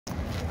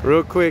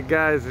Real quick,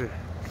 guys,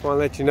 just want to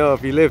let you know,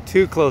 if you live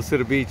too close to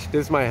the beach,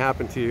 this might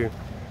happen to you.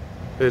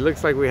 It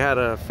looks like we had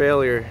a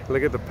failure.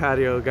 Look at the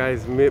patio,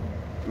 guys. $1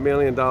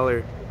 million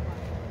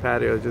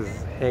patio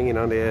just hanging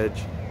on the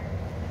edge.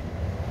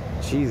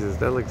 Jesus,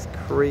 that looks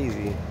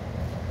crazy.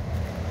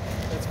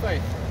 That's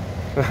fine.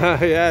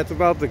 Yeah, it's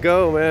about to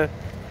go, man.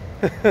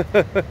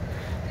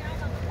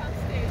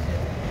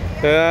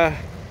 Yeah.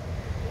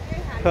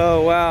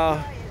 Oh,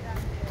 wow.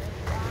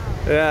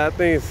 Yeah, I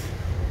think it's...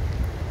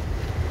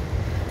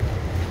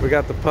 We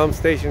got the pump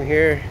station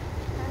here.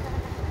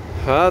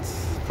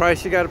 That's the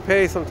price you gotta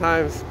pay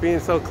sometimes, being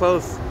so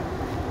close.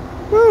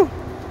 Woo!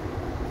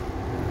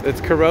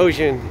 It's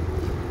corrosion.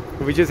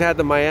 We just had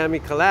the Miami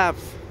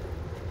collapse.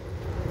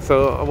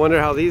 So I wonder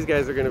how these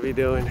guys are gonna be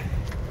doing.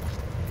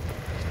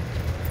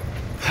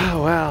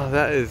 Oh, wow,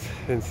 that is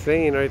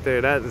insane right there.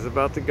 That is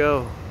about to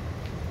go.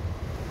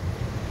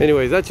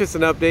 Anyways, that's just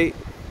an update.